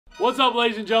What's up,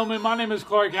 ladies and gentlemen? My name is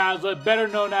Clark Hazlett, better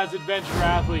known as Adventure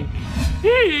Athlete.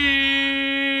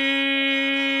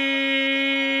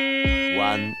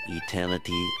 One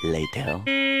eternity later.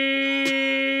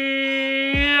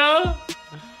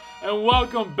 And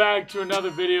welcome back to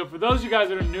another video. For those of you guys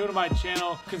that are new to my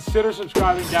channel, consider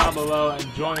subscribing down below and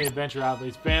join the Adventure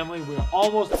Athletes family. We're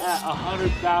almost at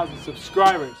 100,000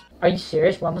 subscribers. Are you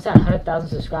serious? We're almost at 100,000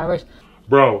 subscribers?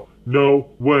 Bro,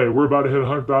 no way. We're about to hit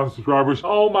 100,000 subscribers.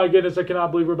 Oh my goodness, I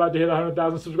cannot believe we're about to hit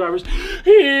 100,000 subscribers.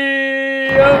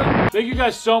 Thank you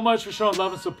guys so much for showing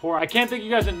love and support. I can't thank you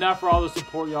guys enough for all the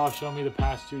support y'all have shown me the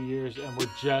past 2 years, and we're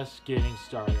just getting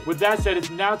started. With that said,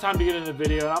 it's now time to get into the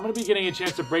video, and I'm going to be getting a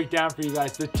chance to break down for you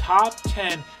guys the top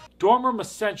 10 dorm room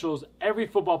essentials every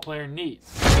football player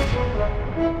needs.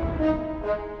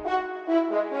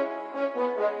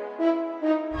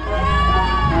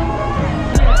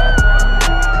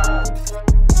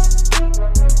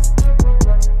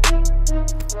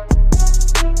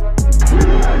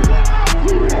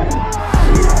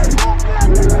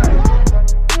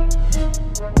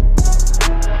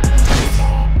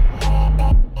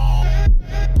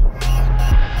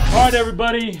 Alright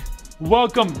everybody,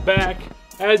 welcome back.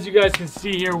 As you guys can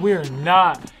see here, we are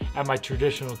not at my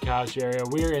traditional couch area.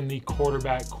 We are in the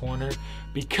quarterback corner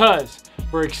because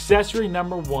for accessory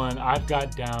number one, I've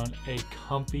got down a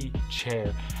comfy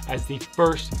chair as the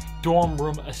first dorm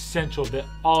room essential that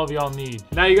all of y'all need.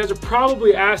 Now you guys are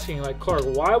probably asking, like, Clark,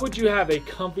 why would you have a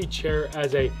comfy chair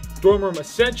as a dorm room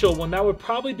essential when that would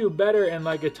probably do better in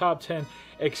like a top 10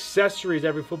 accessories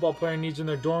every football player needs in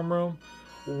their dorm room?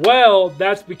 Well,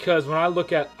 that's because when I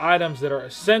look at items that are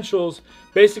essentials,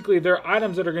 basically they're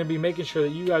items that are going to be making sure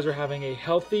that you guys are having a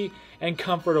healthy and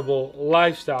comfortable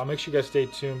lifestyle. Make sure you guys stay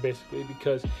tuned basically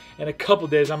because in a couple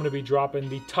days I'm going to be dropping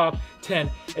the top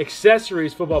 10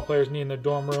 accessories football players need in their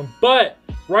dorm room. But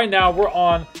right now we're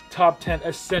on top 10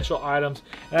 essential items.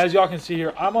 And as y'all can see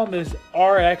here, I'm on this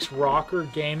RX Rocker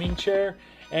gaming chair.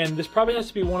 And this probably has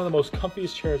to be one of the most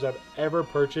comfiest chairs I've ever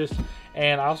purchased.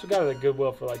 And I also got it at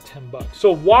Goodwill for like 10 bucks.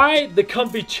 So why the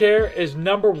comfy chair is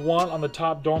number one on the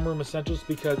top dorm room essentials?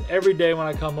 Because every day when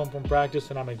I come home from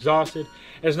practice and I'm exhausted,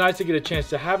 it's nice to get a chance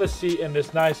to have a seat in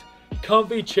this nice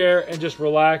comfy chair and just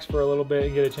relax for a little bit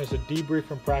and get a chance to debrief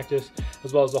from practice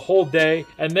as well as the whole day,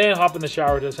 and then hop in the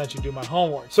shower to essentially do my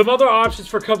homework. Some other options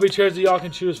for comfy chairs that y'all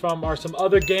can choose from are some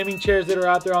other gaming chairs that are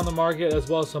out there on the market, as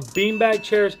well as some beanbag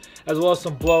chairs, as well as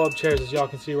some blow-up chairs, as y'all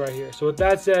can see right here. So with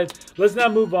that said, let's now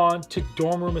move on to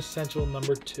dorm room essential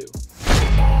number 2.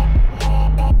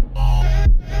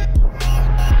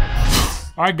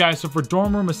 All right guys, so for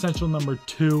dorm room essential number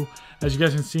 2, as you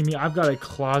guys can see me, I've got a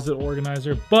closet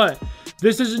organizer, but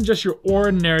this isn't just your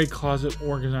ordinary closet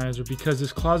organizer because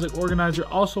this closet organizer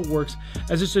also works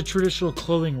as just a traditional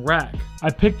clothing rack.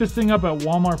 I picked this thing up at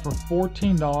Walmart for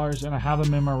 $14 and I have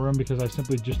them in my room because I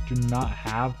simply just do not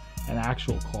have an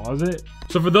actual closet.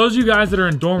 So for those of you guys that are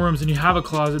in dorm rooms and you have a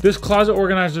closet, this closet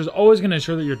organizer is always going to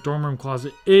ensure that your dorm room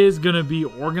closet is going to be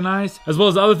organized. As well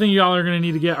as the other thing y'all are going to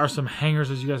need to get are some hangers,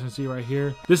 as you guys can see right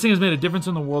here. This thing has made a difference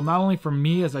in the world, not only for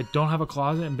me as I don't have a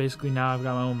closet and basically now I've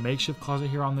got my own makeshift closet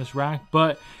here on this rack,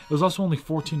 but it was also only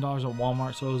 $14 at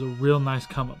Walmart, so it was a real nice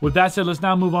come up. With that said, let's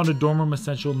now move on to dorm room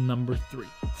essential number 3.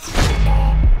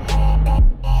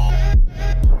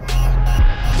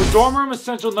 For dorm room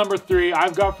essential number 3,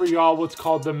 I've got for y'all what's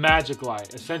called the Magic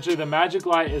Light. Essentially, the Magic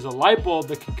Light is a light bulb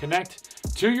that can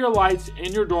connect to your lights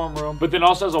in your dorm room, but then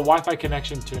also has a Wi-Fi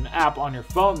connection to an app on your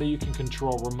phone that you can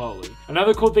control remotely.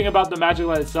 Another cool thing about the Magic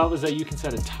Light itself is that you can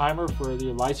set a timer for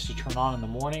your lights to turn on in the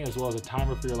morning, as well as a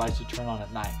timer for your lights to turn on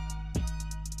at night.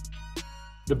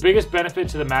 The biggest benefit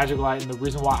to the Magic Light, and the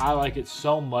reason why I like it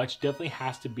so much, definitely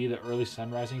has to be the early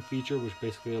sunrising feature, which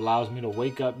basically allows me to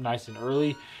wake up nice and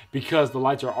early because the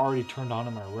lights are already turned on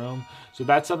in my room. So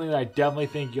that's something that I definitely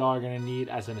think y'all are going to need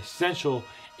as an essential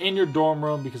in your dorm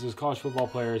room, because as college football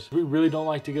players, we really don't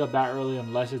like to get up that early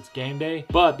unless it's game day.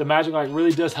 But the Magic Light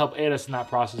really does help aid us in that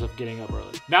process of getting up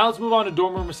early. Now let's move on to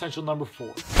dorm room essential number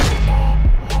 4.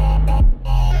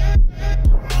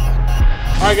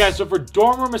 Alright guys, so for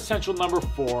dorm room essential number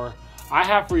 4, I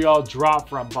have for y'all drop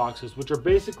front boxes, which are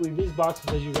basically these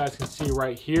boxes as you guys can see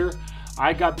right here.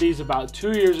 I got these about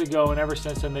 2 years ago, and ever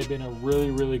since then they've been a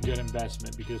really good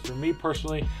investment, because for me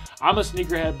personally, I'm a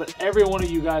sneakerhead, but every one of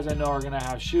you guys I know are going to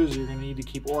have shoes that you're going to need to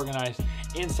keep organized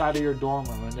inside of your dorm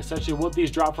room. And essentially what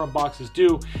these drop front boxes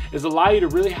do is allow you to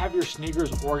really have your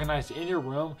sneakers organized in your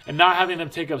room and not having them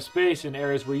take up space in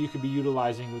areas where you could be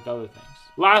utilizing with other things.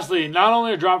 Lastly, not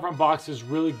only are drop front boxes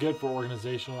really good for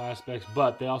organizational aspects,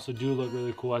 but they also do look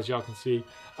really cool. As y'all can see,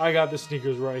 I got the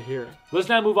sneakers right here. Let's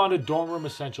now move on to dorm room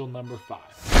essential number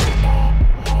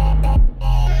 5.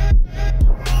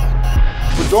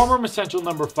 Dorm room essential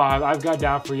number 5, I've got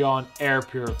down for y'all an air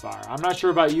purifier. I'm not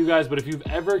sure about you guys, but if you've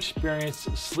ever experienced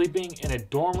sleeping in a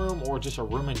dorm room or just a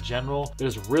room in general that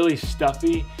is really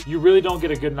stuffy, you really don't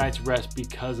get a good night's rest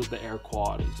because of the air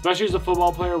quality. Especially as a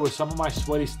football player with some of my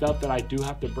sweaty stuff that I do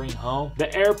have to bring home,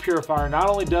 the air purifier not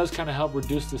only does kind of help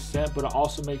reduce the scent, but it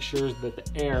also makes sure that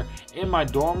the air in my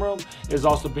dorm room is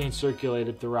also being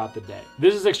circulated throughout the day.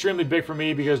 This is extremely big for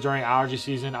me because during allergy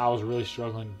season, I was really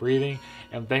struggling breathing,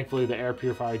 and thankfully the air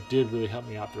purifier did really help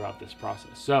me out throughout this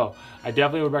process. So I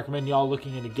definitely would recommend y'all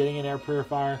looking into getting an air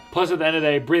purifier. Plus, at the end of the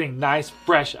day, breathing nice,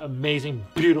 fresh, amazing,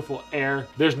 beautiful air,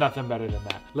 there's nothing better than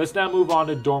that. Let's now move on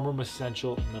to dorm room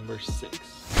essential number 6.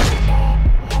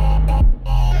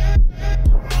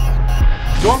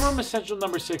 Dorm room essential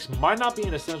number 6 might not be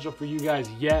an essential for you guys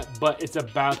yet, but it's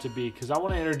about to be, because I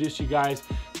want to introduce you guys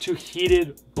to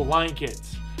heated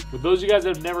blankets. For those of you guys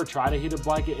that have never tried a heated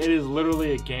blanket, it is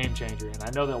literally a game changer. And I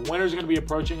know that winter's going to be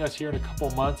approaching us here in a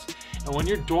couple months. And when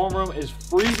your dorm room is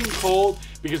freezing cold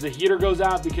because the heater goes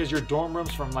out because your dorm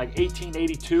room's from like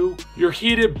 1882, your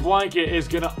heated blanket is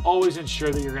going to always ensure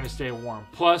that you're going to stay warm.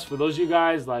 Plus, for those of you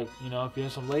guys, like, you know, if you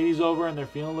have some ladies over and they're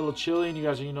feeling a little chilly and you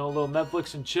guys are, you know, a little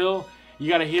Netflix and chill, you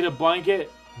got a heated blanket.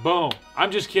 Boom.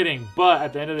 I'm just kidding, but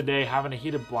at the end of the day, having a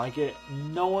heated blanket,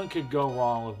 no one could go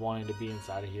wrong with wanting to be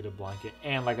inside a heated blanket.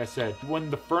 And like I said, when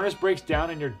the furnace breaks down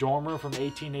in your dorm room from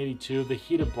 1882, the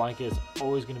heated blanket is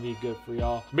always going to be good for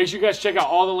y'all. Make sure you guys check out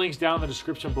all the links down in the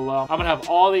description below. I'm going to have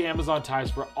all the Amazon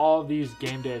ties for all these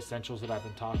game day essentials that I've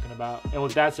been talking about. And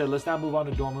with that said, let's now move on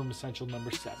to dorm room essential number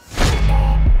 7.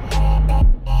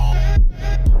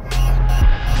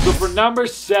 So for number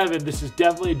 7, this is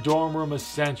definitely a dorm room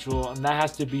essential, and that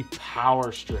has to be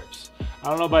power strips. I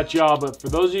don't know about y'all, but for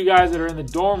those of you guys that are in the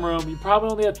dorm room, you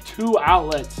probably only have 2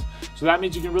 outlets. So that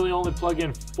means you can really only plug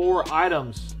in 4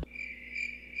 items.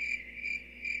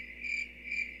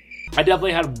 I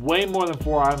definitely had way more than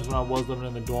 4 items when I was living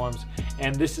in the dorms,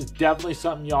 and this is definitely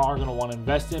something y'all are going to want to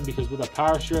invest in, because with a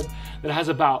power strip that has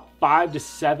about 5 to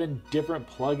 7 different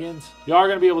plugins, y'all are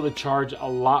going to be able to charge a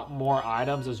lot more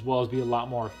items as well as be a lot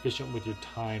more efficient with your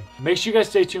time. Make sure you guys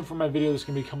stay tuned for my video that's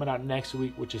going to be coming out next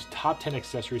week, which is top 10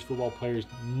 accessories football players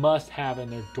must have in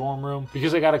their dorm room,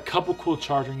 because I got a couple cool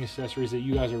charging accessories that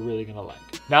you guys are really going to like.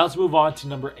 Now let's move on to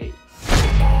number 8.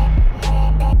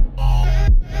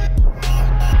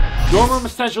 Dorm room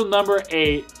essential number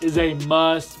 8 is a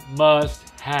must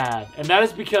have, and that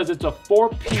is because it's a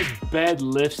 4-piece bed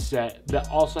lift set that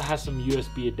also has some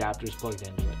USB adapters plugged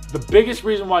into it. The biggest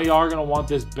reason why y'all are going to want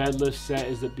this bed lift set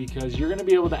is that because you're going to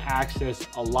be able to access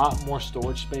a lot more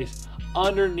storage space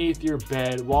underneath your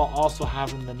bed while also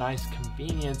having the nice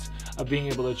convenience of being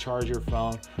able to charge your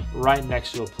phone right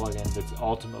next to a plug-in that's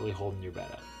ultimately holding your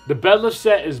bed up. The bed lift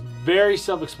set is very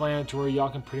self-explanatory. Y'all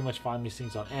can pretty much find these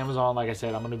things on Amazon. Like I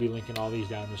said, I'm going to be linking all these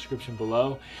down in the description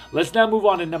below. Let's now move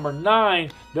on to number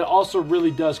 9 that also really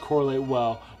does correlate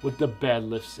well with the bed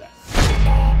lift set.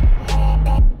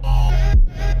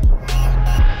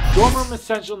 Dorm room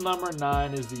essential number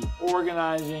 9 is the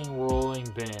organizing rolling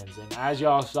bins. And as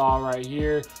y'all saw right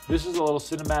here, this is a little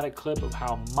cinematic clip of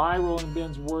how my rolling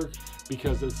bins work,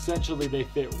 because essentially they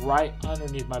fit right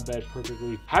underneath my bed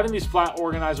perfectly. Having these flat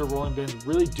organizer rolling bins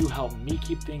really do help me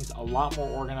keep things a lot more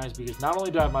organized, because not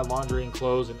only do I have my laundry and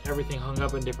clothes and everything hung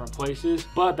up in different places,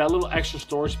 but that little extra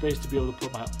storage space to be able to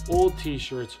put my old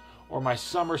t-shirts or my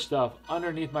summer stuff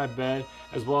underneath my bed,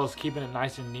 as well as keeping it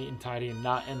nice and neat and tidy and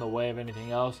not in the way of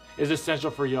anything else, is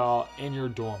essential for y'all in your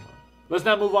dorm room. Let's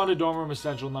now move on to dorm room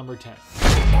essential number 10.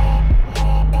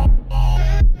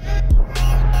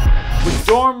 With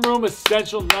dorm room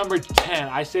essential number 10,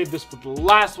 I saved this for the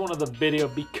last one of the video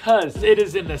because it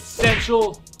is an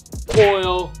essential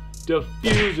oil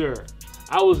diffuser.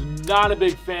 I was not a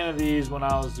big fan of these when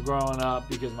I was growing up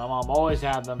because my mom always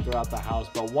had them throughout the house.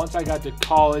 But once I got to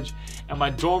college and my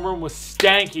dorm room was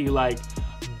stanky, like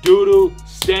doo-doo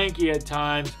stanky at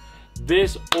times,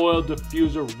 this oil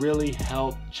diffuser really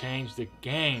helped change the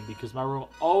game, because my room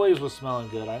always was smelling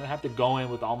good. I didn't have to go in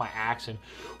with all my Axe and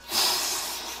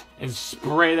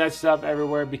spray that stuff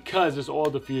everywhere, because this oil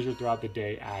diffuser throughout the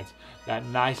day adds that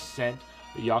nice scent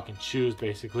that y'all can choose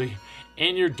basically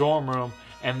in your dorm room.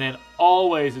 And then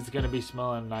always it's going to be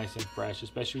smelling nice and fresh,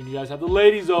 especially when you guys have the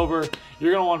ladies over.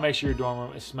 You're going to want to make sure your dorm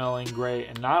room is smelling great,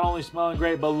 and not only smelling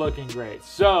great, but looking great.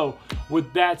 So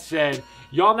with that said,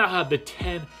 y'all now have the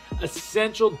 10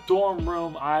 essential dorm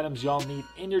room items y'all need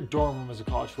in your dorm room as a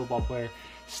college football player.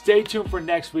 Stay tuned for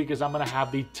next week as I'm going to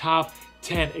have the top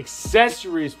 10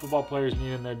 accessories football players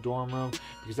need in their dorm room,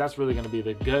 because that's really going to be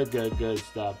the good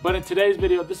stuff. But in today's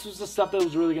video, this was the stuff that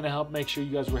was really going to help make sure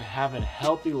you guys were having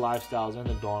healthy lifestyles in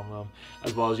the dorm room,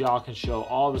 as well as y'all can show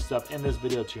all the stuff in this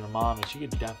video to your mom, and she could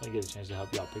definitely get a chance to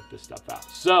help y'all pick this stuff out.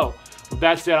 So with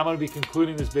that said, I'm going to be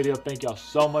concluding this video. Thank y'all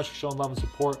so much for showing love and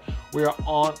support. We are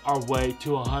on our way to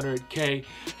 100K.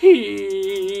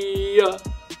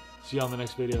 See you on the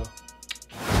next video.